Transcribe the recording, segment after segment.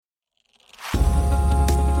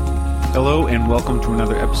Hello and welcome to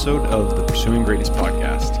another episode of the Pursuing Greatness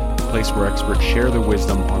podcast, a place where experts share their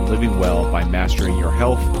wisdom on living well by mastering your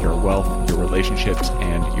health, your wealth, your relationships,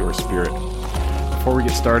 and your spirit. Before we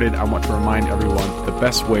get started, I want to remind everyone the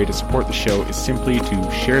best way to support the show is simply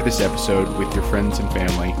to share this episode with your friends and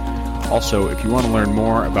family. Also, if you want to learn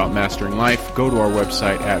more about mastering life, go to our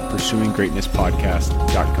website at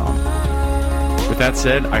pursuinggreatnesspodcast.com. With that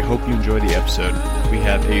said, I hope you enjoy the episode. We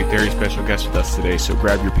have a very special guest with us today, so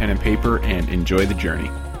grab your pen and paper and enjoy the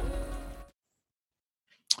journey.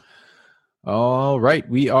 All right,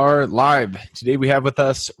 we are live. Today we have with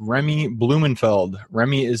us Remy Blumenfeld.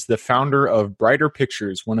 Remy is the founder of Brighter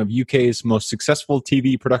Pictures, one of UK's most successful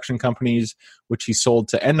TV production companies, which he sold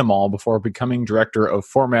to Endemol before becoming director of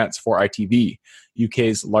formats for ITV,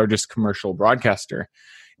 UK's largest commercial broadcaster.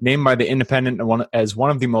 Named by The Independent as one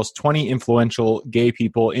of the most 20 influential gay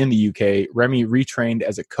people in the UK, Remy retrained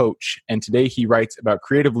as a coach, and today he writes about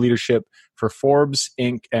creative leadership for Forbes,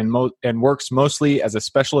 Inc., and works mostly as a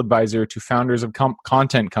special advisor to founders of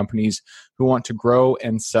content companies who want to grow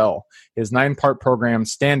and sell. His 9-part program,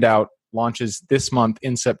 Stand Out, launches this month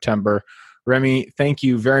in September. Remy, thank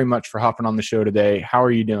you very much for hopping on the show today. How are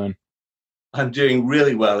you doing? I'm doing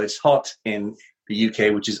really well. It's hot in the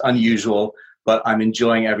UK, which is unusual, but I'm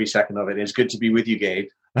enjoying every second of it. It's good to be with you, Gabe.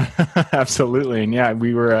 Absolutely. And yeah,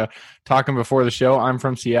 we were talking before the show. I'm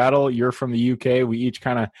from Seattle. You're from the UK. We each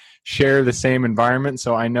kind of share the same environment.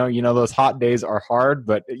 So I know, those hot days are hard,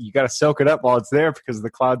 but you got to soak it up while it's there because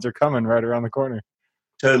the clouds are coming right around the corner.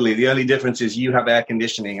 Totally. The only difference is you have air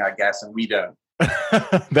conditioning, I guess, and we don't.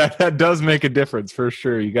 That does make a difference for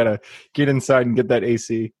sure. You got to get inside and get that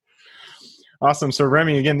AC. Awesome. So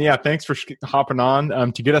Remy, again, thanks for hopping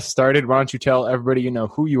on. To get us started, why don't you tell everybody,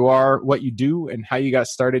 who you are, what you do, and how you got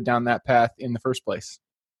started down that path in the first place?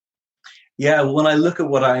 Yeah, when I look at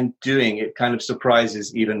what I'm doing, it kind of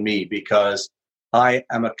surprises even me because I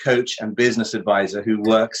am a coach and business advisor who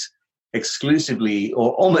works exclusively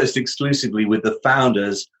or almost exclusively with the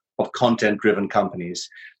founders of content-driven companies.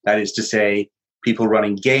 That is to say, people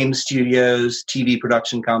running game studios, TV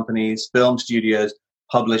production companies, film studios,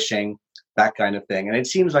 publishing, that kind of thing. And it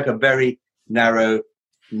seems like a very narrow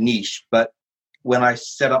niche. But when I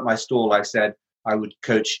set up my stall, I said I would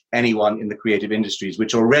coach anyone in the creative industries,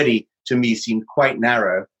 which already to me seemed quite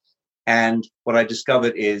narrow. And what I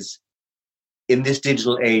discovered is in this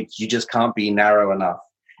digital age, you just can't be narrow enough.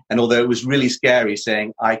 And although it was really scary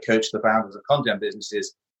saying I coach the founders of content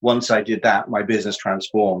businesses, once I did that, my business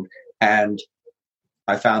transformed. And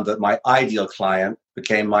I found that my ideal client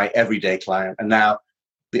became my everyday client. And now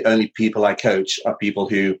the only people I coach are people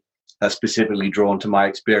who are specifically drawn to my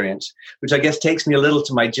experience, which I guess takes me a little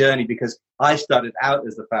to my journey because I started out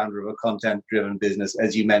as the founder of a content-driven business,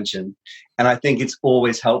 as you mentioned. And I think it's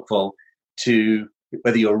always helpful to,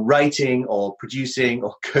 whether you're writing or producing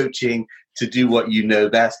or coaching, to do what you know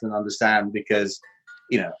best and understand because,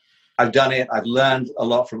 I've done it. I've learned a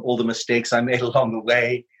lot from all the mistakes I made along the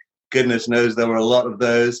way. Goodness knows there were a lot of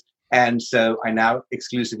those. And so I now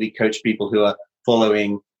exclusively coach people who are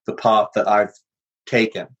following the path that I've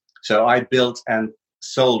taken. So I built and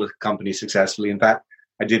sold a company successfully. In fact,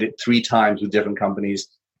 I did it 3 times with different companies,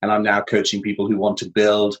 and I'm now coaching people who want to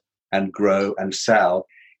build and grow and sell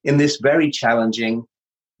in this very challenging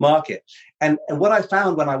market. And what I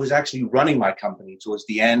found when I was actually running my company towards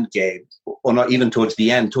the end, Gabe, or not even towards the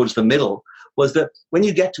end, towards the middle, was that when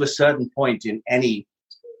you get to a certain point in any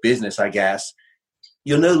business, I guess,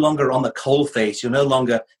 you're no longer on the coalface. You're no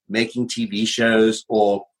longer making TV shows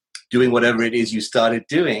or doing whatever it is you started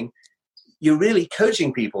doing. You're really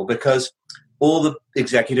coaching people because all the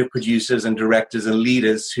executive producers and directors and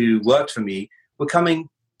leaders who worked for me were coming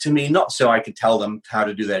to me not so I could tell them how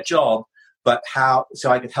to do their job, but so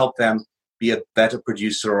I could help them be a better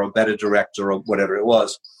producer or a better director or whatever it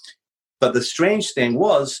was. But the strange thing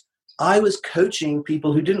was I was coaching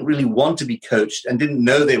people who didn't really want to be coached and didn't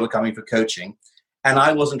know they were coming for coaching. And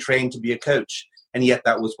I wasn't trained to be a coach. And yet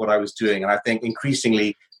that was what I was doing. And I think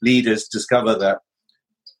increasingly leaders discover that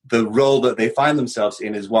the role that they find themselves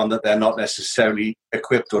in is one that they're not necessarily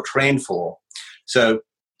equipped or trained for. So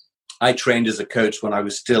I trained as a coach when I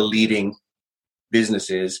was still leading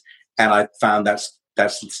businesses. And I found that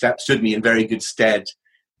stood me in very good stead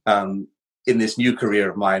in this new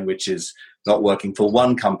career of mine, which is not working for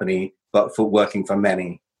one company, but for working for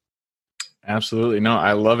many. Absolutely. No,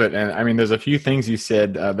 I love it. And I mean, there's a few things you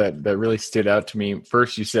said that really stood out to me.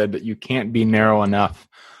 First, you said that you can't be narrow enough.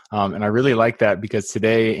 And I really like that because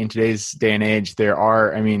in today's day and age, there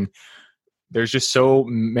are, there's just so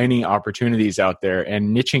many opportunities out there,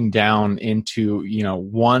 and niching down into,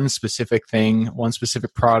 one specific thing, one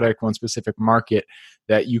specific product, one specific market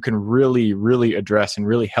that you can really, really address and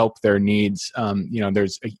really help their needs.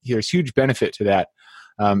 There's huge benefit to that.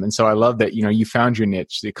 And so I love that, you found your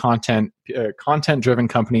niche, the content-driven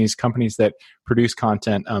companies that produce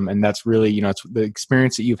content. And that's really, it's the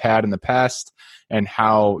experience that you've had in the past and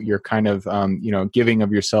how you're kind of, giving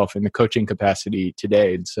of yourself in the coaching capacity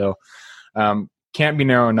today. And so can't be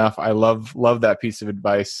narrow enough. I love that piece of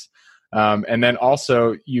advice. And then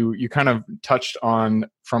also you kind of touched on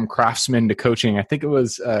from craftsman to coaching. I think it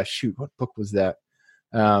was, what book was that?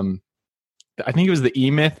 I think it was the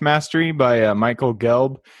E-Myth Mastery by Michael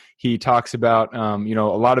Gelb. He talks about, a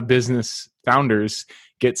lot of business founders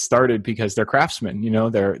get started because they're craftsmen.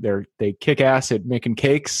 They kick ass at making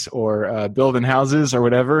cakes or building houses or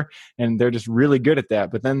whatever, and they're just really good at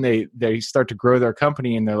that. But then they start to grow their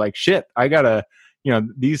company, and they're like, shit, I gotta,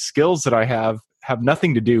 these skills that I have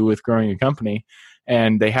nothing to do with growing a company,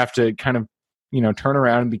 and they have to kind of, turn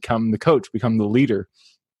around and become the coach, become the leader.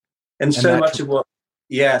 And so much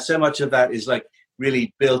of that is like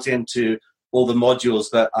really built into all the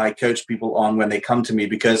modules that I coach people on when they come to me,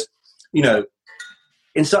 because,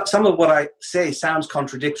 in some of what I say sounds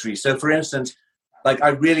contradictory. So for instance, like I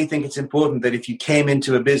really think it's important that if you came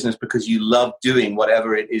into a business because you love doing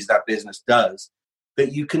whatever it is that business does,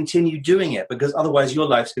 that you continue doing it, because otherwise your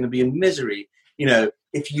life's going to be in misery.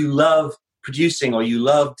 If you love producing or you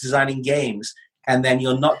love designing games and then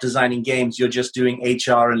you're not designing games, you're just doing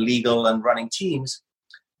HR and legal and running teams,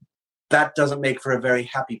 that doesn't make for a very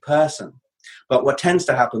happy person. But what tends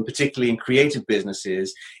to happen, particularly in creative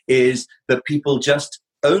businesses, is that people just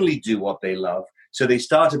only do what they love. So they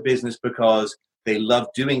start a business because they love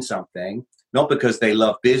doing something, not because they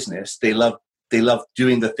love business. They love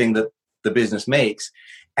doing the thing that the business makes.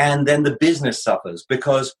 And then the business suffers,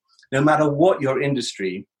 because no matter what your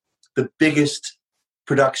industry, the biggest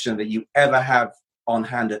production that you ever have on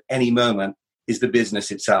hand at any moment is the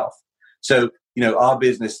business itself. So, our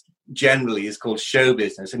business generally is called show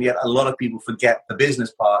business, and yet a lot of people forget the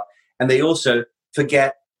business part, and they also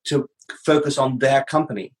forget to focus on their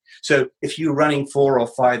company. So if you're running 4 or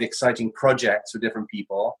 5 exciting projects for different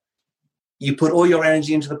people, you put all your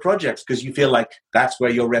energy into the projects because you feel like that's where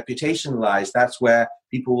your reputation lies. That's where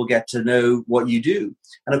people will get to know what you do.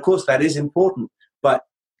 And of course, that is important. But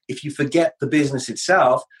if you forget the business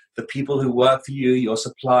itself, the people who work for you, your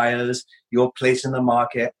suppliers, your place in the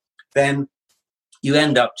market, then you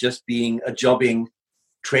end up just being a jobbing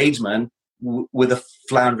tradesman with a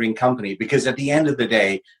floundering company. Because at the end of the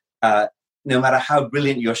day, no matter how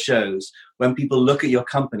brilliant your shows, when people look at your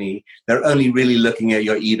company, they're only really looking at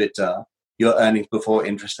your EBITDA, your earnings before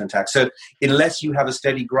interest and tax. So unless you have a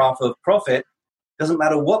steady graph of profit, doesn't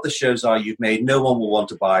matter what the shows are you've made, no one will want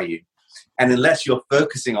to buy you. And unless you're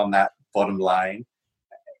focusing on that bottom line,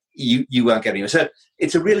 you won't get anywhere. So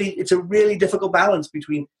it's a really difficult balance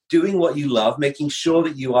between doing what you love, making sure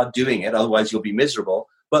that you are doing it, otherwise you'll be miserable,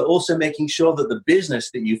 but also making sure that the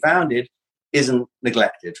business that you founded isn't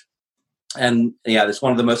neglected. And it's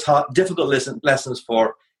one of the most difficult lessons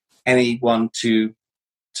for anyone to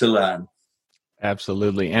learn.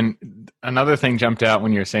 Absolutely. And another thing jumped out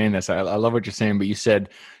when you were saying this. I love what you're saying, but you said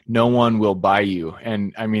no one will buy you.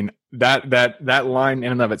 And I mean, that line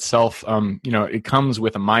in and of itself, it comes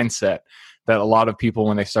with a mindset that a lot of people,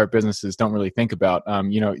 when they start businesses, don't really think about.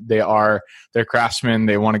 They're craftsmen.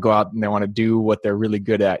 They want to go out and they want to do what they're really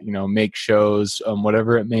good at, make shows,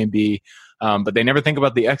 whatever it may be. But they never think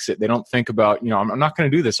about the exit. They don't think about, I'm not going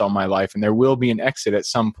to do this all my life, and there will be an exit at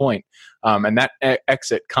some point. And that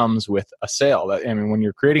exit comes with a sale. When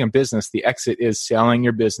you're creating a business, the exit is selling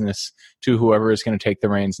your business to whoever is going to take the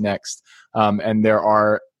reins next. And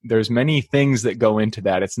there's many things that go into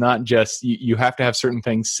that. It's not just, you have to have certain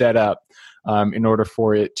things set up in order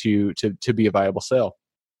for it to be a viable sale.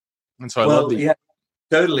 And so I love that. Yeah,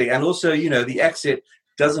 totally. And also, the exit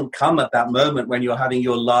doesn't come at that moment when you're having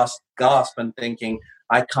your last gasp and thinking,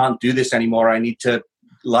 I can't do this anymore, I need to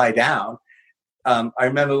lie down. I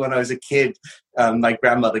remember when I was a kid, my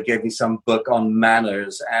grandmother gave me some book on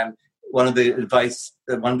manners, and one of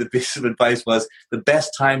the bits of advice was the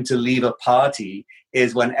best time to leave a party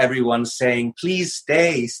is when everyone's saying, please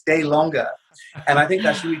stay longer. And I think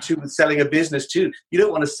that's really true with selling a business too. You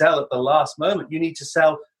don't want to sell at the last moment. You need to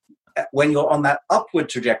sell when you're on that upward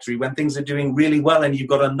trajectory, when things are doing really well and you've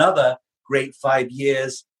got another great 5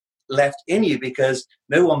 years left in you, because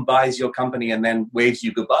no one buys your company and then waves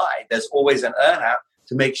you goodbye. There's always an earn out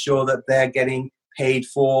to make sure that they're getting paid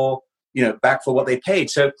for, back for what they paid.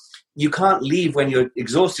 So you can't leave when you're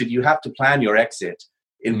exhausted. You have to plan your exit.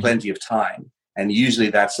 in plenty of time. And usually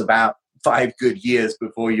that's about 5 good years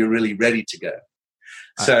before you're really ready to go.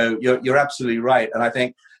 So you're absolutely right. And I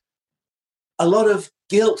think a lot of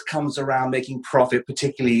guilt comes around making profit,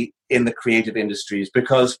 particularly in the creative industries,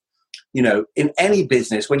 because, you know, in any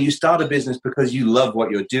business, when you start a business because you love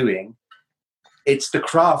what you're doing, it's the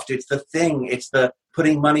craft, it's the thing, it's the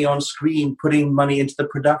putting money on screen, putting money into the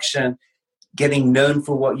production, getting known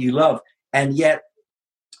for what you love. And yet,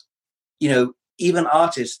 you know, even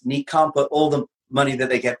artists can't put all the money that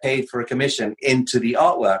they get paid for a commission into the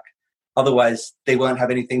artwork. Otherwise, they won't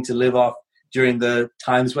have anything to live off during the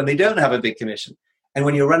times when they don't have a big commission. And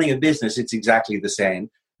when you're running a business, it's exactly the same.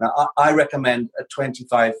 Now, I recommend a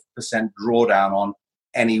 25% drawdown on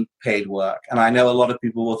any paid work. And I know a lot of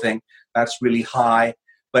people will think that's really high,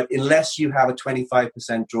 but unless you have a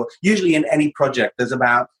 25% draw, usually in any project, there's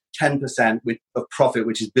about 10% of profit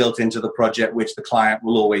which is built into the project, which the client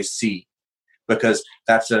will always see, because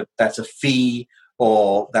that's a fee,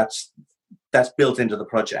 or that's built into the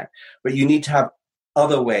project. But you need to have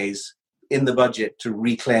other ways in the budget to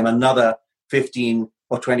reclaim another 15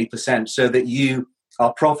 or 20% so that you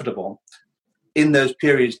are profitable in those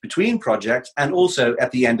periods between projects, and also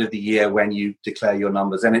at the end of the year when you declare your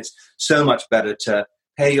numbers. And it's so much better to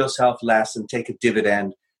pay yourself less and take a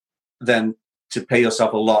dividend than to pay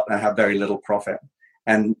yourself a lot and have very little profit.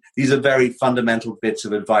 And these are very fundamental bits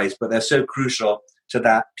of advice, but they're so crucial to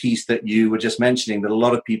that piece that you were just mentioning that a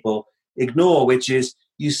lot of people ignore, which is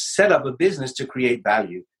you set up a business to create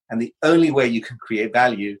value. And the only way you can create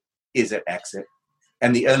value is at exit.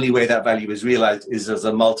 And the only way that value is realized is as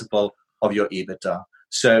a multiple of your EBITDA.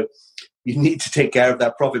 So you need to take care of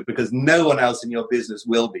that profit, because no one else in your business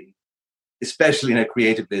will be, especially in a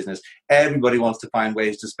creative business. Everybody wants to find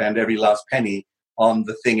ways to spend every last penny on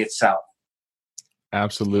the thing itself.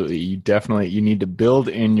 Absolutely. You need to build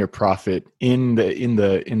in your profit in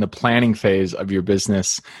the planning phase of your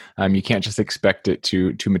business. You can't just expect it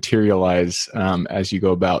to materialize as you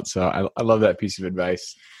go about. So I love that piece of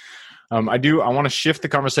advice. I want to shift the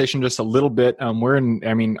conversation just a little bit.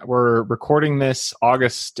 We're recording this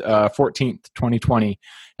August 14th, 2020.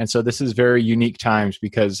 And so this is very unique times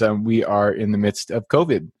because we are in the midst of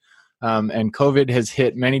COVID. And COVID has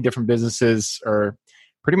hit many different businesses, or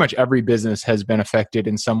pretty much every business has been affected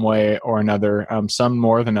in some way or another, some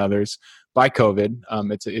more than others, by COVID.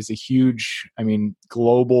 It's a huge,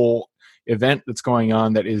 global event that's going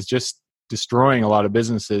on that is just destroying a lot of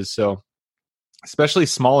businesses. So especially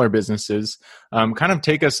smaller businesses, kind of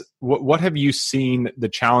take us, what have you seen the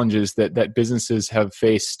challenges that businesses have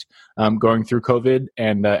faced going through COVID,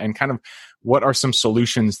 and kind of what are some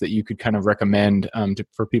solutions that you could kind of recommend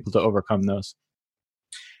for people to overcome those?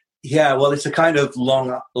 Yeah, well, it's a kind of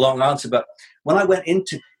long answer, but when I went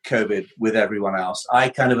into COVID with everyone else, I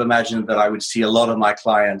kind of imagined that I would see a lot of my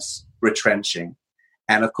clients retrenching.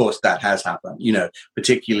 And of course that has happened,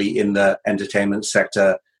 particularly in the entertainment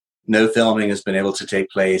sector. No filming has been able to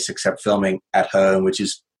take place except filming at home, which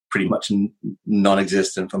is pretty much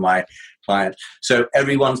non-existent for my client. So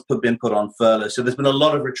everyone's been put on furlough. So there's been a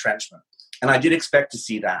lot of retrenchment. And I did expect to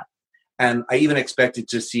see that. And I even expected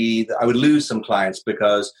to see that I would lose some clients,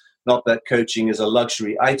 because not that coaching is a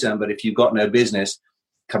luxury item, but if you've got no business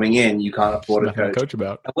coming in, you can't afford a coach.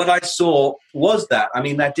 About. And what I saw was that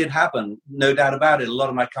did happen, no doubt about it. A lot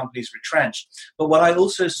of my companies retrenched. But what I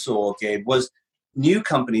also saw, Gabe, was new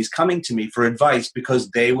companies coming to me for advice because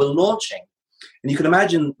they were launching. And you can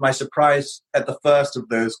imagine my surprise at the first of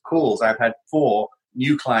those calls. I've had 4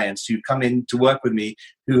 new clients who come in to work with me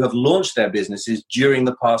who have launched their businesses during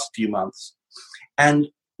the past few months. And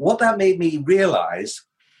what that made me realize,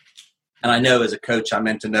 and I know as a coach I'm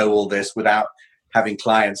meant to know all this without having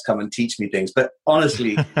clients come and teach me things, but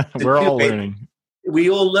honestly, we're all learning. We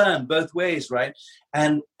all learn both ways, right?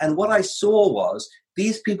 And what I saw was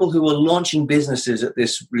these people who were launching businesses at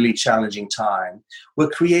this really challenging time were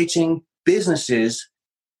creating businesses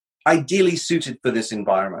ideally suited for this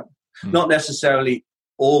environment. Not necessarily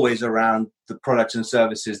always around the products and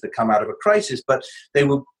services that come out of a crisis, but they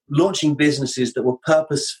were launching businesses that were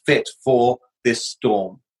purpose fit for this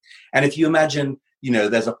storm. And if you imagine,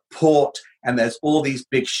 there's a port and there's all these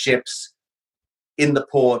big ships in the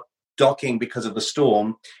port docking because of the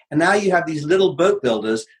storm. And now you have these little boat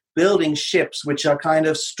builders building ships which are kind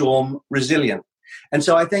of storm resilient. And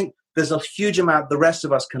so I think there's a huge amount the rest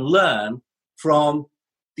of us can learn from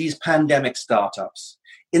these pandemic startups.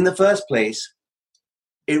 In the first place,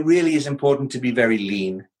 it really is important to be very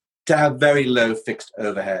lean, to have very low fixed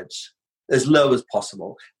overheads, as low as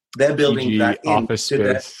possible. They're building that in office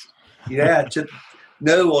space. To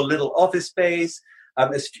no or little office space.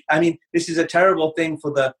 This is a terrible thing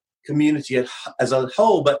for the community as a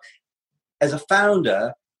whole, but as a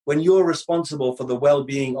founder, when you're responsible for the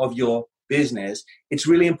well-being of your business, it's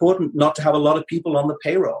really important not to have a lot of people on the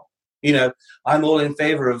payroll. I'm all in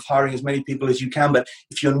favor of hiring as many people as you can, but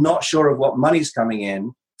if you're not sure of what money's coming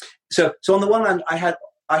in, so on the one hand, I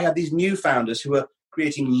had these new founders who were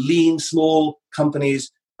creating lean, small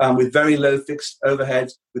companies with very low fixed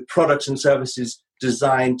overheads, with products and services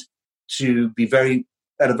designed to be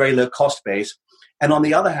at a very low cost base. And on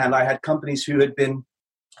the other hand, I had companies who had been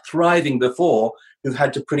thriving before, who've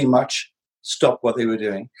had to pretty much stop what they were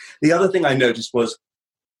doing. The other thing I noticed was,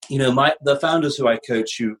 the founders who I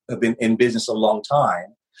coach who have been in business a long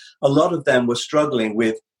time, a lot of them were struggling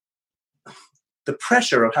with the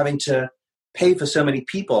pressure of having to pay for so many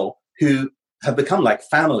people who have become like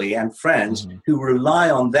family and friends who rely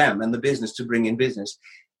on them and the business to bring in business.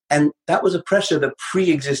 And that was a pressure that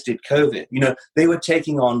pre-existed COVID. They were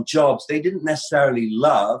taking on jobs they didn't necessarily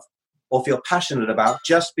love or feel passionate about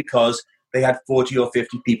just because they had 40 or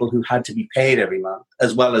 50 people who had to be paid every month,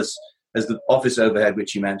 as well as the office overhead,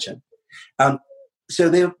 which you mentioned. So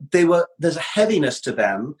there's a heaviness to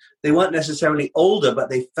them. They weren't necessarily older, but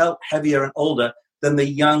they felt heavier and older than the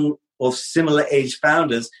young or similar age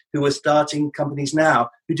founders who were starting companies now,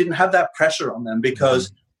 who didn't have that pressure on them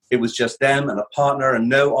because it was just them and a partner and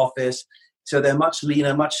no office. So they're much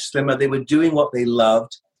leaner, much slimmer. They were doing what they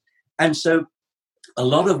loved. And so a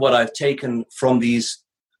lot of what I've taken from these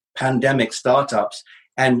pandemic startups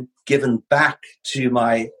and given back to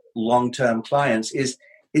my long-term clients is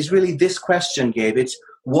really this question, Gabe. It's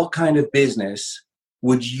what kind of business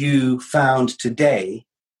would you found today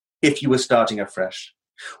if you were starting afresh?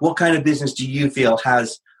 What kind of business do you feel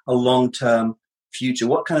has a long-term future?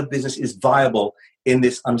 What kind of business is viable in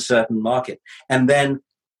this uncertain market? And then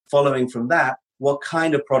following from that, what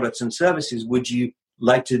kind of products and services would you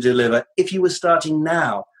like to deliver if you were starting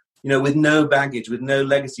now, with no baggage, with no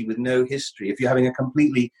legacy, with no history, if you're having a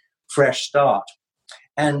completely fresh start?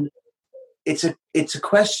 And it's a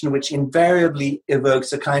question which invariably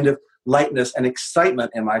evokes a kind of lightness and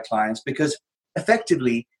excitement in my clients, because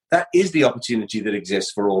effectively that is the opportunity that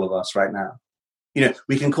exists for all of us right now.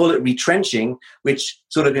 We can call it retrenching, which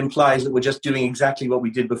sort of implies that we're just doing exactly what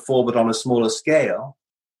we did before, but on a smaller scale.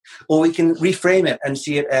 Or we can reframe it and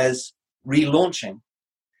see it as relaunching,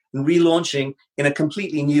 and relaunching in a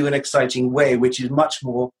completely new and exciting way, which is much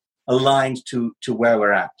more aligned to where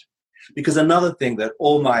we're at. Because another thing that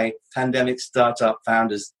all my pandemic startup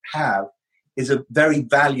founders have is a very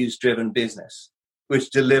values-driven business, which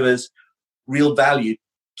delivers real value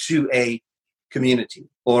to a community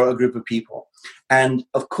or a group of people. And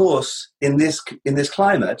of course, in this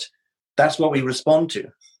climate, that's what we respond to.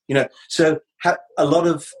 So a lot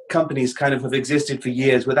of companies kind of have existed for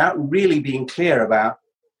years without really being clear about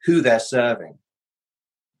who they're serving.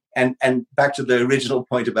 And back to the original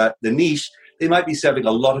point about the niche, they might be serving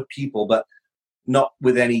a lot of people, but not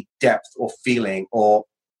with any depth or feeling or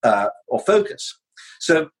focus.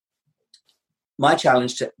 So my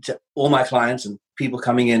challenge to all my clients and people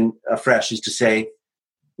coming in afresh is to say,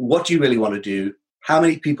 what do you really want to do? How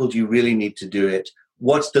many people do you really need to do it?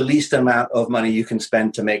 What's the least amount of money you can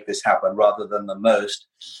spend to make this happen rather than the most?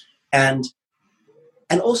 And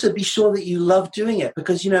also be sure that you love doing it,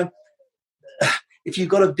 because, if you've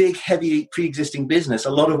got a big, heavy, pre-existing business,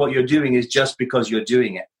 a lot of what you're doing is just because you're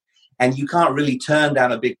doing it. And you can't really turn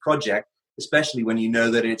down a big project, especially when you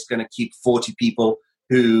know that it's going to keep 40 people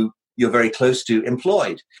who you're very close to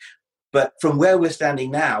employed. But from where we're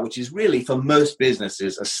standing now, which is really for most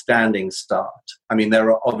businesses a standing start. I mean,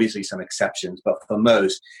 there are obviously some exceptions, but for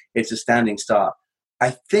most, it's a standing start.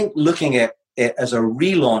 I think looking at it as a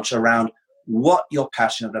relaunch around what you're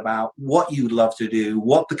passionate about, what you love to do,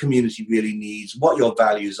 what the community really needs, what your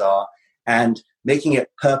values are, and making it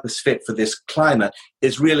purpose fit for this climate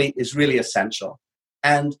is really essential.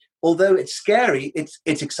 And although it's scary, it's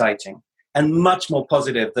exciting and much more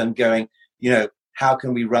positive than going, how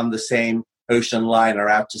can we run the same ocean liner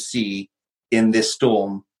out to sea in this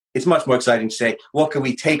storm? It's much more exciting to say, what can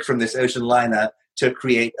we take from this ocean liner to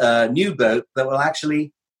create a new boat that will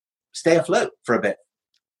actually stay afloat for a bit?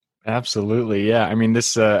 Absolutely. Yeah. I mean,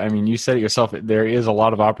 you said it yourself, there is a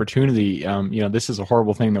lot of opportunity. This is a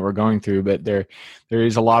horrible thing that we're going through, but there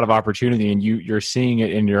is a lot of opportunity, and you're seeing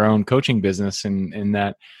it in your own coaching business, and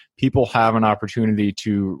that people have an opportunity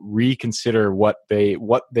to reconsider what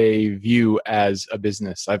they view as a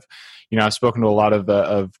business. I've spoken to a lot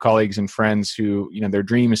of colleagues and friends who, their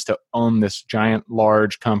dream is to own this giant,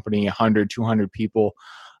 large company, 100, 200 people.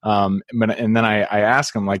 And then I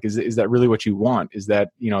ask them, like, is that really what you want? Is that,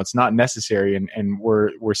 it's not necessary. And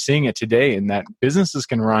we're seeing it today in that businesses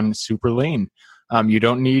can run super lean. You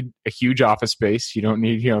don't need a huge office space. You don't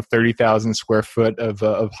need 30,000 square foot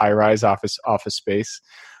of high rise office space.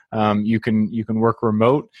 You can work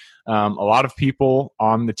remote. A lot of people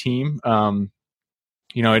on the team.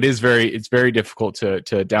 It's very difficult to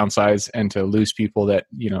downsize and to lose people that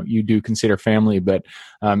you do consider family. But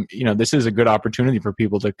this is a good opportunity for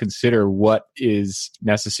people to consider what is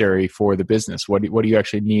necessary for the business. What do you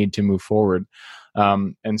actually need to move forward?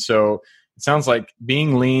 And so it sounds like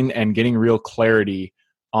being lean and getting real clarity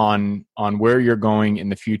on where you're going in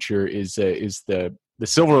the future is the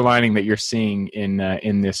silver lining that you're seeing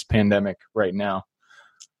in this pandemic right now.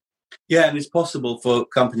 Yeah, and it's possible for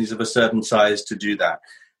companies of a certain size to do that.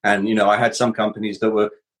 And, I had some companies that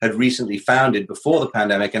had recently founded before the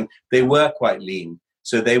pandemic, and they were quite lean.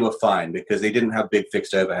 So they were fine because they didn't have big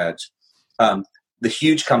fixed overheads. The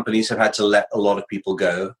huge companies have had to let a lot of people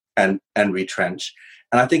go and retrench.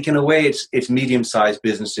 And I think in a way it's medium-sized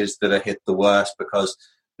businesses that are hit the worst because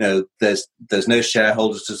there's no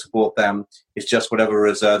shareholders to support them. It's just whatever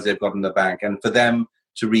reserves they've got in the bank. And for them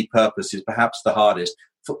to repurpose is perhaps the hardest.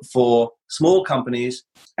 For small companies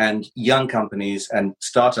and young companies and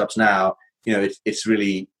startups now, it's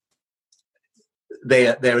really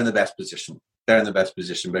they're in the best position. They're in the best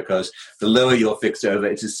position because the lower your fixed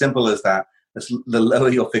overhead, it's as simple as that. The lower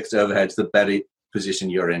your fixed overheads, the better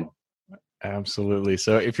position you're in. Absolutely.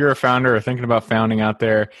 So if you're a founder or thinking about founding out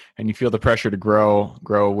there and you feel the pressure to grow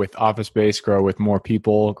with office space, grow with more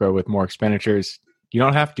people, grow with more expenditures, you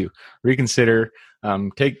don't have to. Reconsider.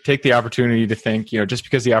 Take the opportunity to think, just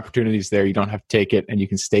because the opportunity is there, you don't have to take it, and you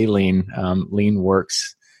can stay lean. Lean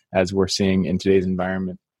works, as we're seeing in today's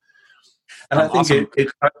environment. And I think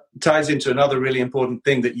it ties into another really important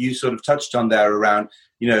thing that you sort of touched on there around,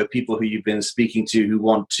 people who you've been speaking to who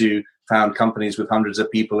want to found companies with hundreds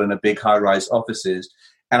of people in a big high-rise offices.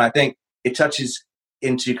 And I think it touches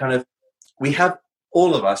into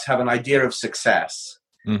all of us have an idea of success,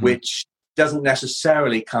 mm-hmm. which doesn't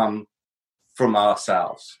necessarily come from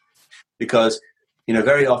ourselves, because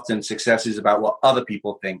very often success is about what other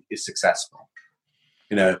people think is successful.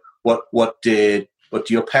 What do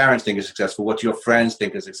your parents think is successful? What do your friends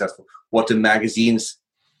think is successful? What do magazines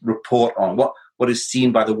report on? What is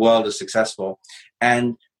seen by the world as successful?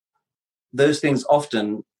 And those things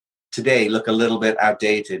often today look a little bit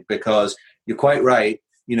outdated, because you're quite right.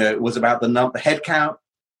 It was about the head count,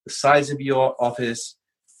 the size of your office.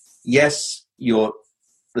 Yes,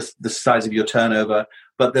 the size of your turnover,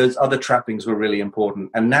 but those other trappings were really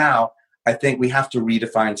important. And now I think we have to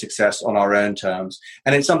redefine success on our own terms.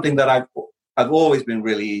 And it's something that I've always been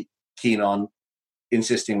really keen on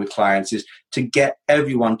insisting with clients, is to get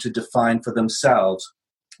everyone to define for themselves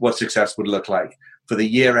what success would look like for the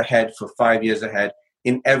year ahead, for 5 years ahead,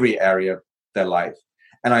 in every area of their life.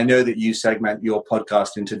 And I know that you segment your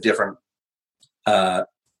podcast into different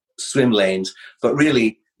swim lanes, but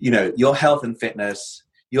really, your health and fitness,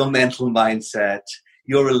 your mental mindset,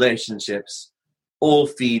 your relationships all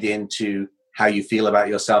feed into how you feel about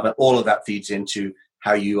yourself, and all of that feeds into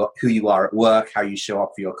who you are at work, how you show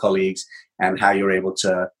up for your colleagues, and how you're able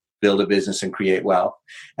to build a business and create wealth.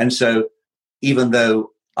 And so even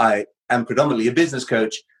though I am predominantly a business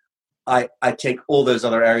coach, I take all those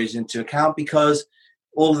other areas into account, because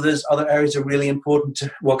all of those other areas are really important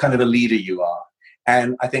to what kind of a leader you are.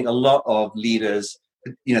 And I think a lot of leaders,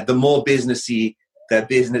 the more businessy their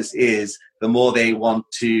business is, the more they want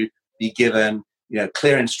to be given,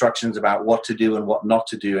 clear instructions about what to do and what not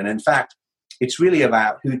to do. And in fact, it's really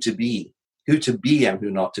about who to be and who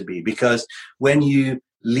not to be. Because when you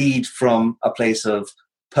lead from a place of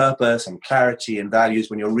purpose and clarity and values,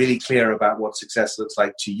 when you're really clear about what success looks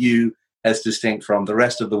like to you as distinct from the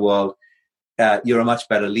rest of the world, you're a much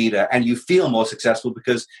better leader, and you feel more successful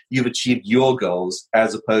because you've achieved your goals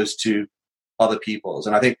as opposed to other people's.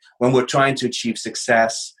 And I think when we're trying to achieve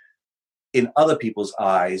success in other people's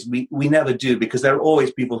eyes, we never do, because there are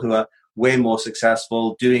always people who are way more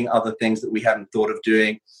successful doing other things that we hadn't thought of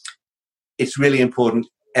doing. It's really important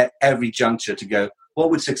at every juncture to go,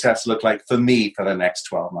 what would success look like for me for the next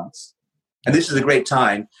 12 months? And this is a great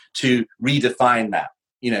time to redefine that.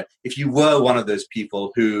 If you were one of those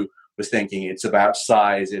people who was thinking it's about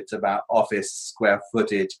size, it's about office square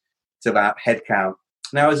footage, it's about headcount,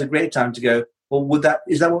 now is a great time to go, well,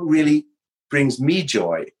 is that what really brings me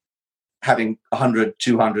joy? Having 100,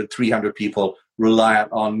 200, 300 people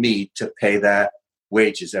reliant on me to pay their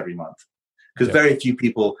wages every month. Because very few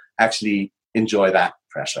people actually enjoy that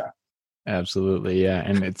pressure. Absolutely, yeah.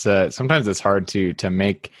 And it's sometimes it's hard to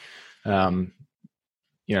make, to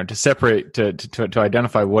separate, to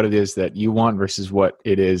identify what it is that you want versus what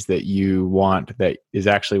it is that you want that is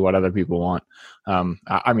actually what other people want.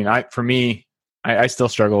 For me, I still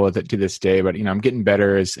struggle with it to this day, but I'm getting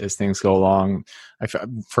better as things go along.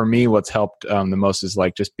 For me, what's helped the most is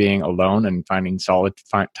like just being alone and finding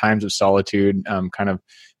times of solitude. Kind of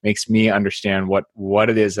makes me understand what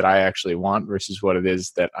it is that I actually want versus what it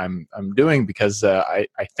is that I'm doing because I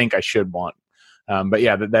think I should want. But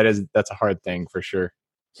yeah, that's a hard thing for sure.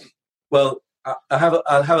 Well,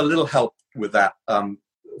 I'll have a little help with that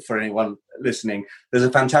for anyone listening. There's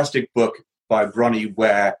a fantastic book by Bronnie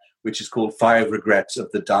Ware, which is called 5 Regrets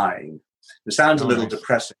of the Dying. It sounds a little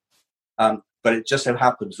depressing, but it just so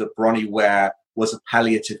happens that Bronnie Ware was a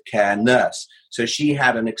palliative care nurse. So she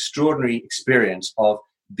had an extraordinary experience of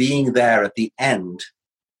being there at the end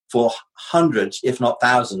for hundreds, if not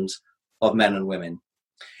thousands, of men and women.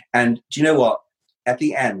 And do you know what? At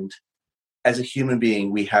the end, as a human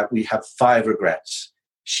being, we have 5 regrets.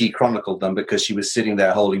 She chronicled them because she was sitting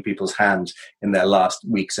there holding people's hands in their last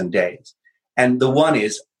weeks and days. And the one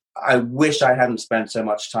is, I wish I hadn't spent so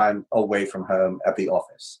much time away from home at the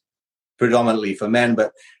office, predominantly for men,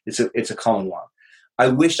 but it's a common one. I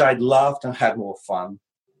wish I'd laughed and had more fun.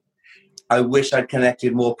 I wish I'd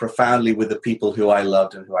connected more profoundly with the people who I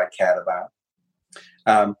loved and who I cared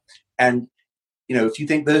about. And if you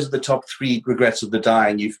think those are the top 3 regrets of the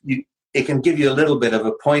dying, it can give you a little bit of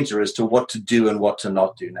a pointer as to what to do and what to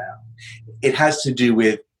not do now. It has to do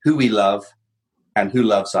with who we love and who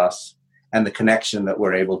loves us, and the connection that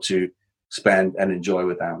we're able to spend and enjoy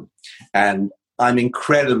with them. And I'm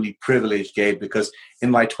incredibly privileged, Gabe, because in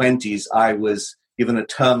my 20s, I was given a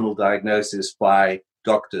terminal diagnosis by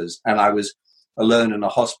doctors, and I was alone in a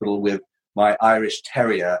hospital with my Irish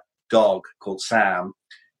Terrier dog called Sam,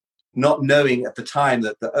 not knowing at the time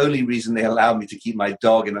that the only reason they allowed me to keep my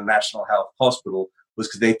dog in a National Health hospital was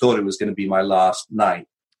because they thought it was going to be my last night.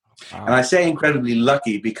 Wow. And I say incredibly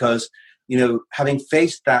lucky because, having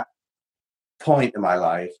faced that point in my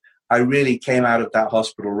life, I really came out of that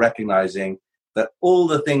hospital recognizing that all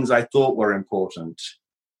the things I thought were important,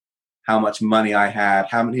 how much money I had,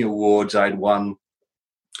 how many awards I'd won,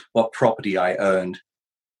 what property I owned,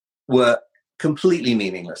 were completely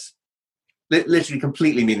meaningless. Literally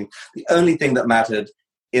completely meaningless. The only thing that mattered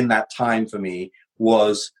in that time for me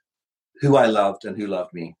was who I loved and who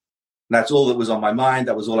loved me. And that's all that was on my mind.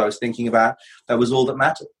 That was all I was thinking about. That was all that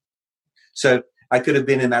mattered. So I could have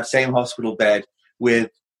been in that same hospital bed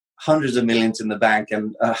with hundreds of millions in the bank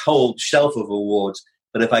and a whole shelf of awards.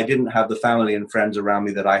 But if I didn't have the family and friends around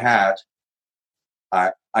me that I had,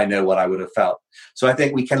 I know what I would have felt. So I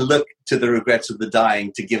think we can look to the regrets of the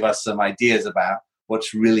dying to give us some ideas about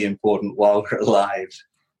what's really important while we're alive.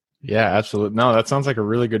 Yeah, absolutely. No, that sounds like a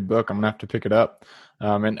really good book. I'm going to have to pick it up.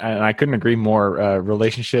 And I couldn't agree more.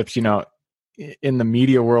 Relationships, in the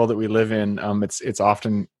media world that we live in, it's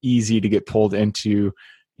often easy to get pulled into,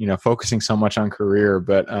 focusing so much on career,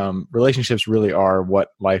 but relationships really are what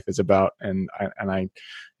life is about. And it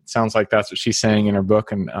sounds like that's what she's saying in her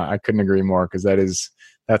book. And I couldn't agree more because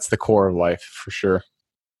that's the core of life for sure.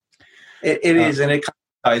 It is. And it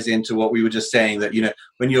ties into what we were just saying that,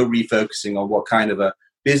 when you're refocusing on what kind of a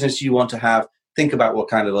business you want to have, think about what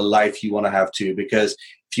kind of a life you want to have too. Because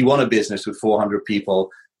if you want a business with 400 people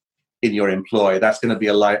in your employ, that's going to be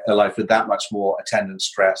a life with that much more attendance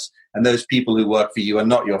stress. And those people who work for you are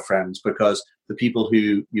not your friends because the people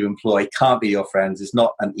who you employ can't be your friends. It's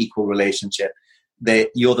not an equal relationship.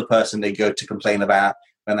 You're the person they go to complain about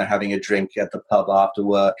when they're having a drink at the pub after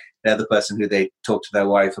work. They're the person who they talk to their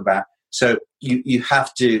wife about. So you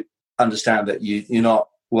have to understand that you're not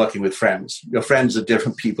working with friends. Your friends are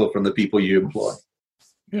different people from the people you employ.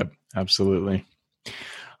 Yep, absolutely.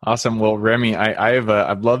 Awesome. Well, Remy,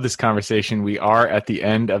 I've loved this conversation. We are at the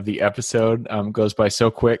end of the episode. Goes by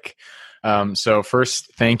so quick. So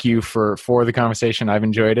first, thank you for the conversation. I've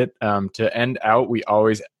enjoyed it. To end out, we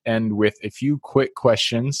always end with a few quick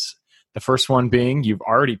questions. The first one being, you've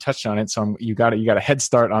already touched on it, so you got a head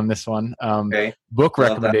start on this one. Okay. Book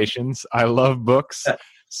recommendations. I love books.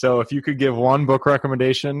 So if you could give one book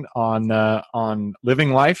recommendation on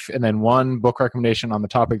living life, and then one book recommendation on the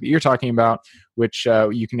topic that you're talking about, which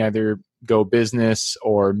you can either go business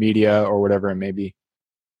or media or whatever it may be.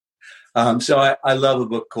 So I love a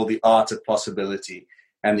book called The Art of Possibility.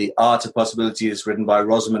 And The Art of Possibility is written by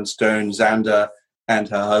Rosamund Stone Zander and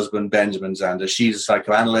her husband, Benjamin Zander. She's a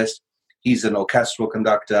psychoanalyst. He's an orchestral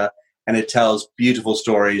conductor. And it tells beautiful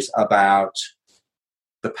stories about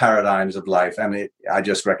the paradigms of life. And I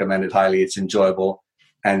just recommend it highly. It's enjoyable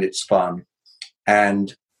and it's fun.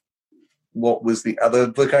 And what was the other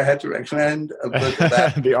book I had to recommend? A book of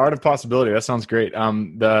that? The Art of Possibility. That sounds great.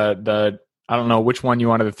 The I don't know which one you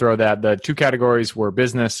wanted to throw that. The two categories were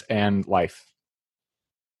business and life.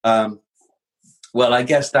 Well, I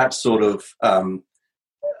guess that's sort of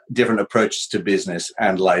different approaches to business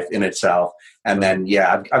and life in itself. And then,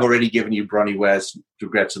 I've already given you Bronnie Ware's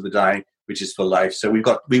Regrets of the Dying, which is for life. So we've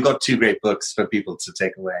got two great books for people to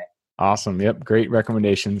take away. Awesome. Yep. Great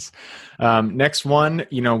recommendations. Next one,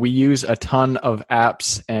 we use a ton of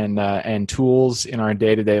apps and tools in our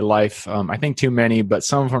day-to-day life. I think too many, but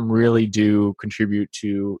some of them really do contribute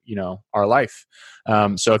to, our life.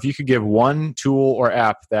 So if you could give one tool or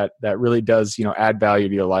app that really does, add value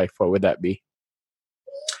to your life, what would that be?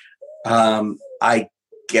 I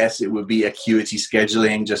guess it would be Acuity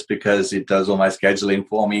Scheduling, just because it does all my scheduling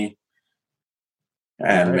for me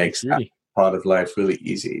and makes that part of life really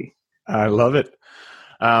easy. I love it.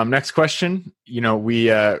 Next question.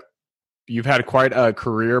 You've had quite a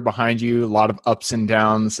career behind you, a lot of ups and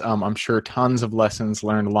downs. I'm sure tons of lessons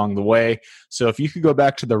learned along the way. So if you could go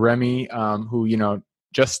back to the Remy, who,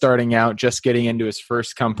 just starting out, just getting into his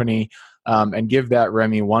first company, and give that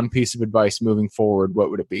Remy one piece of advice moving forward, what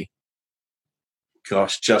would it be?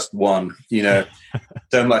 Gosh, just one.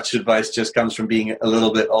 So much advice just comes from being a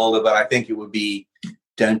little bit older, but I think it would be,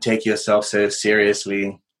 don't take yourself so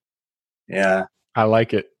seriously. Yeah. I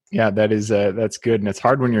like it. Yeah, that's good. And it's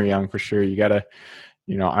hard when you're young, for sure. You gotta,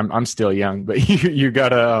 I'm still young, but you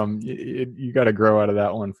gotta grow out of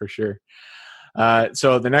that one for sure.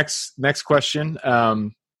 So the next question,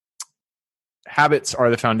 habits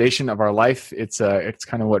are the foundation of our life. It's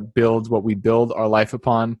kind of what we build our life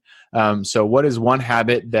upon. So what is one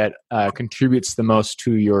habit that contributes the most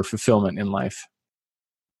to your fulfillment in life?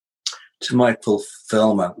 To my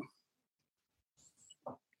fulfillment?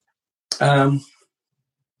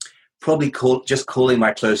 Probably just calling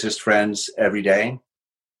my closest friends every day.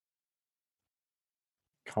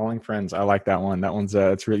 Calling friends. I like that one. That one's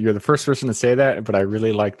you're the first person to say that, but I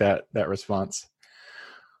really like that response.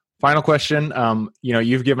 Final question.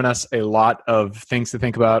 You've given us a lot of things to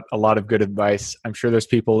think about, a lot of good advice. I'm sure there's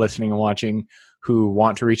people listening and watching who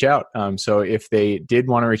want to reach out. So if they did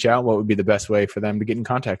want to reach out, what would be the best way for them to get in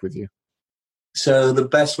contact with you? So the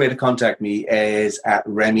best way to contact me is at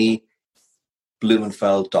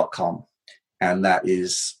RemyBlumenfeld.com. And that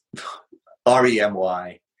is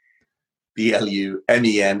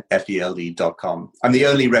RemyBlumenfeld.com. I'm the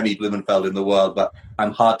only Remy Blumenfeld in the world, but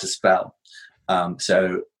I'm hard to spell.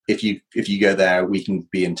 So if you go there, we can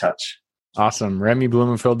be in touch. Awesome.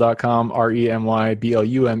 RemyBlumenfeld.com,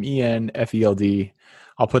 RemyBlumenfeld.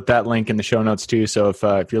 I'll put that link in the show notes too. So if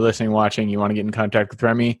you're listening, watching, you want to get in contact with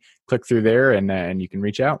Remy, click through there and you can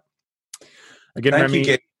reach out. Again, Thank Remy, you,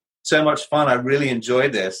 Kate. So much fun. I really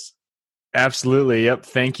enjoyed this. Absolutely. Yep.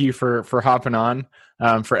 Thank you for hopping on.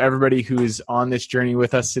 For everybody who's on this journey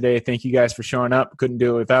with us today, thank you guys for showing up. Couldn't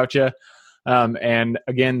do it without you. And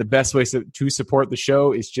again, the best way to support the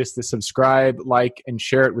show is just to subscribe, like, and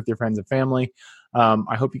share it with your friends and family.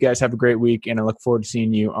 I hope you guys have a great week, and I look forward to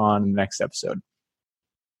seeing you on the next episode.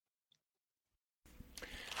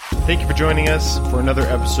 Thank you for joining us for another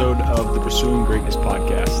episode of the Pursuing Greatness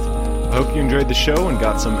podcast. I hope you enjoyed the show and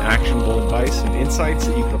got some actionable advice and insights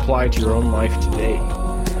that you can apply to your own life today.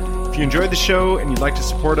 If you enjoyed the show and you'd like to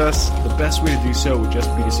support us, the best way to do so would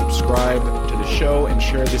just be to subscribe to the show and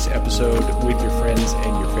share this episode with your friends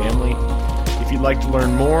and your family. If you'd like to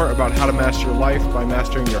learn more about how to master your life by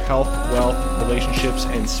mastering your health, wealth, relationships,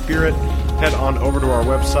 and spirit, head on over to our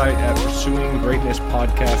website at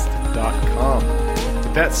pursuinggreatnesspodcast.com.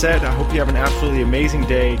 With that said, I hope you have an absolutely amazing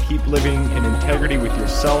day. Keep living in integrity with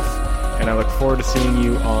yourself, and I look forward to seeing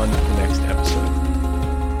you on the next episode.